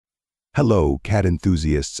Hello, cat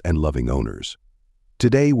enthusiasts and loving owners.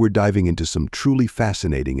 Today we're diving into some truly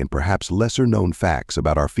fascinating and perhaps lesser-known facts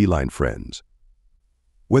about our feline friends.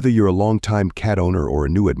 Whether you're a long-time cat owner or a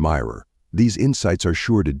new admirer, these insights are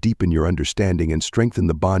sure to deepen your understanding and strengthen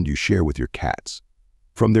the bond you share with your cats.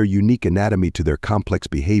 From their unique anatomy to their complex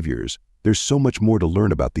behaviors, there's so much more to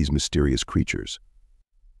learn about these mysterious creatures.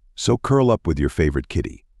 So curl up with your favorite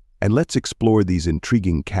kitty, and let's explore these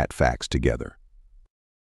intriguing cat facts together.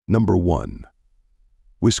 Number 1.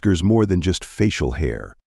 Whiskers more than just facial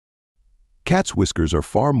hair. Cats' whiskers are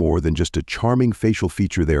far more than just a charming facial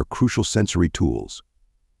feature. They are crucial sensory tools.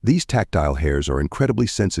 These tactile hairs are incredibly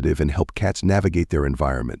sensitive and help cats navigate their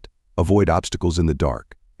environment, avoid obstacles in the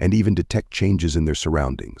dark, and even detect changes in their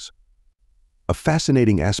surroundings. A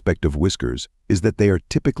fascinating aspect of whiskers is that they are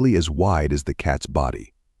typically as wide as the cat's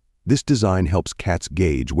body. This design helps cats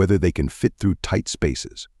gauge whether they can fit through tight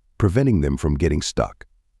spaces, preventing them from getting stuck.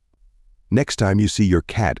 Next time you see your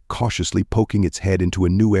cat cautiously poking its head into a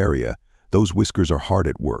new area, those whiskers are hard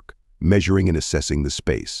at work, measuring and assessing the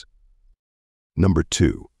space. Number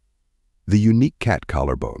 2. The unique cat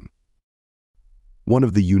collarbone. One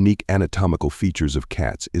of the unique anatomical features of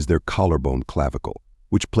cats is their collarbone clavicle,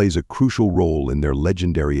 which plays a crucial role in their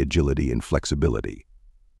legendary agility and flexibility.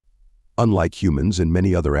 Unlike humans and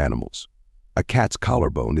many other animals, a cat's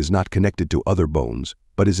collarbone is not connected to other bones,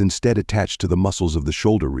 but is instead attached to the muscles of the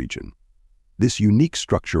shoulder region. This unique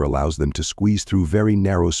structure allows them to squeeze through very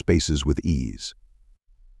narrow spaces with ease.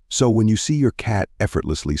 So when you see your cat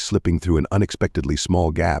effortlessly slipping through an unexpectedly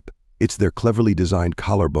small gap, it's their cleverly designed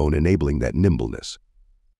collarbone enabling that nimbleness.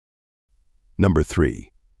 Number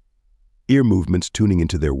 3. Ear movements tuning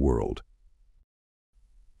into their world.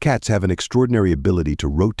 Cats have an extraordinary ability to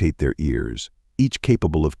rotate their ears, each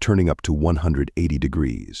capable of turning up to 180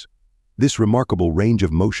 degrees. This remarkable range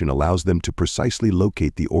of motion allows them to precisely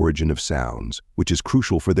locate the origin of sounds, which is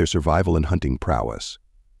crucial for their survival and hunting prowess.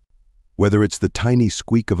 Whether it's the tiny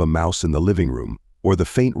squeak of a mouse in the living room or the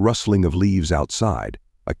faint rustling of leaves outside,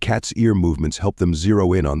 a cat's ear movements help them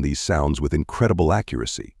zero in on these sounds with incredible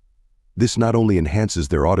accuracy. This not only enhances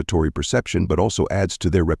their auditory perception but also adds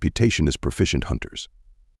to their reputation as proficient hunters.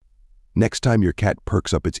 Next time your cat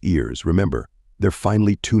perks up its ears, remember, they're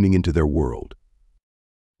finally tuning into their world.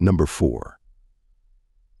 Number 4.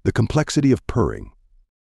 The complexity of purring.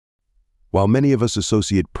 While many of us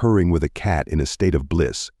associate purring with a cat in a state of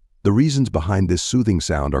bliss, the reasons behind this soothing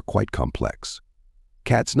sound are quite complex.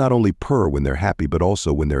 Cats not only purr when they're happy but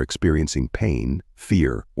also when they're experiencing pain,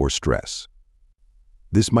 fear, or stress.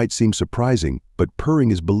 This might seem surprising, but purring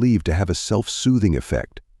is believed to have a self-soothing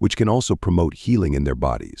effect, which can also promote healing in their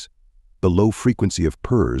bodies. The low frequency of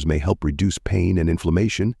purrs may help reduce pain and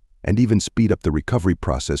inflammation, and even speed up the recovery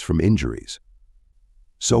process from injuries.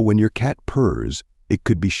 So when your cat purrs, it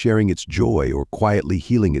could be sharing its joy or quietly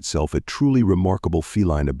healing itself, a truly remarkable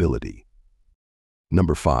feline ability.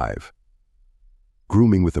 Number 5.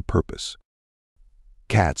 Grooming with a purpose.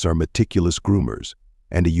 Cats are meticulous groomers,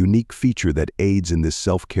 and a unique feature that aids in this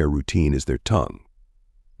self-care routine is their tongue.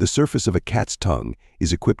 The surface of a cat's tongue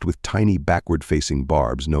is equipped with tiny backward-facing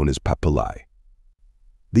barbs known as papillae.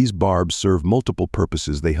 These barbs serve multiple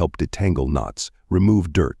purposes. They help detangle knots,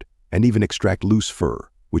 remove dirt, and even extract loose fur,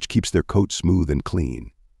 which keeps their coat smooth and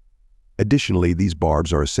clean. Additionally, these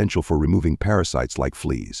barbs are essential for removing parasites like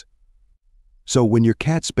fleas. So when your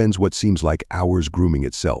cat spends what seems like hours grooming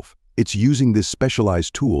itself, it's using this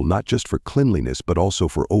specialized tool not just for cleanliness but also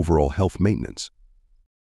for overall health maintenance.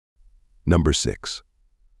 Number 6.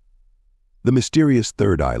 The mysterious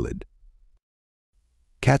third eyelid.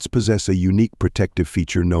 Cats possess a unique protective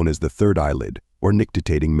feature known as the third eyelid, or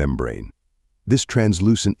nictitating membrane. This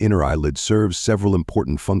translucent inner eyelid serves several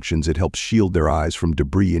important functions. It helps shield their eyes from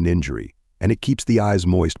debris and injury, and it keeps the eyes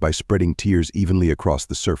moist by spreading tears evenly across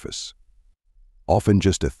the surface. Often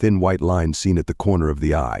just a thin white line seen at the corner of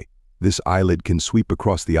the eye, this eyelid can sweep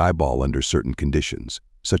across the eyeball under certain conditions,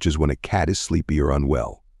 such as when a cat is sleepy or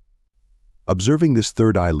unwell. Observing this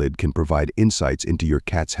third eyelid can provide insights into your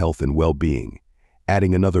cat's health and well-being,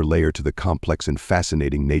 adding another layer to the complex and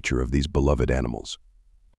fascinating nature of these beloved animals.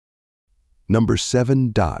 Number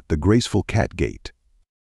 7. The graceful cat gait.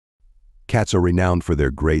 Cats are renowned for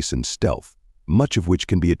their grace and stealth, much of which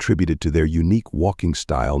can be attributed to their unique walking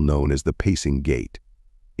style known as the pacing gait.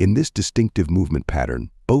 In this distinctive movement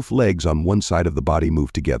pattern, both legs on one side of the body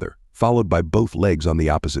move together, followed by both legs on the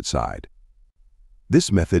opposite side. This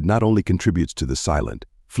method not only contributes to the silent,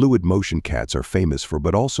 fluid motion cats are famous for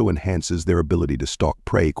but also enhances their ability to stalk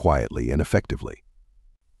prey quietly and effectively.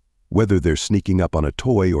 Whether they're sneaking up on a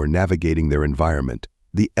toy or navigating their environment,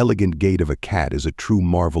 the elegant gait of a cat is a true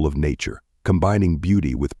marvel of nature, combining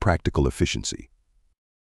beauty with practical efficiency.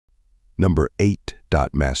 Number 8.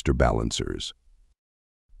 Master balancers.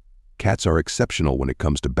 Cats are exceptional when it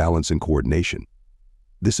comes to balance and coordination.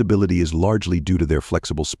 This ability is largely due to their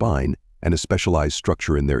flexible spine and a specialized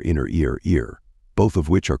structure in their inner ear, both of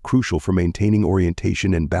which are crucial for maintaining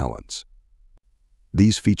orientation and balance.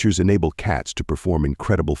 These features enable cats to perform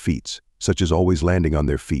incredible feats, such as always landing on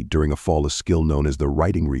their feet during a fall, a skill known as the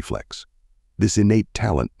riding reflex. This innate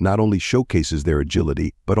talent not only showcases their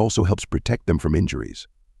agility, but also helps protect them from injuries.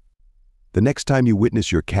 The next time you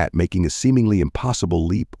witness your cat making a seemingly impossible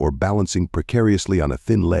leap or balancing precariously on a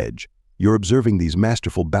thin ledge, you're observing these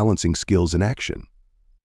masterful balancing skills in action.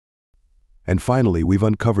 And finally, we've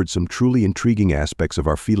uncovered some truly intriguing aspects of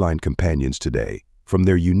our feline companions today, from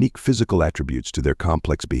their unique physical attributes to their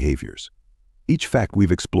complex behaviors. Each fact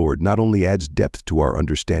we've explored not only adds depth to our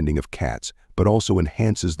understanding of cats, but also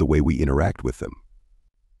enhances the way we interact with them.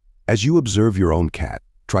 As you observe your own cat,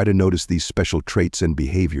 try to notice these special traits and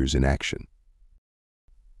behaviors in action.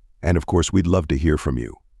 And of course, we'd love to hear from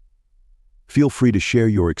you. Feel free to share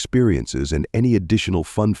your experiences and any additional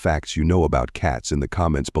fun facts you know about cats in the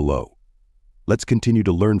comments below. Let's continue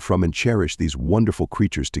to learn from and cherish these wonderful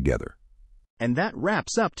creatures together. And that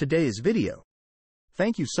wraps up today's video.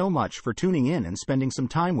 Thank you so much for tuning in and spending some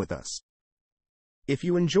time with us. If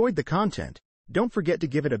you enjoyed the content, don't forget to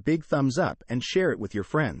give it a big thumbs up and share it with your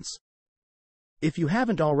friends. If you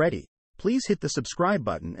haven't already, please hit the subscribe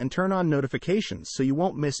button and turn on notifications so you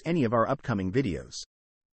won't miss any of our upcoming videos.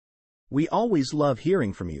 We always love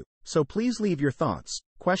hearing from you, so please leave your thoughts,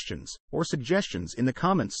 questions, or suggestions in the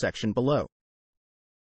comments section below.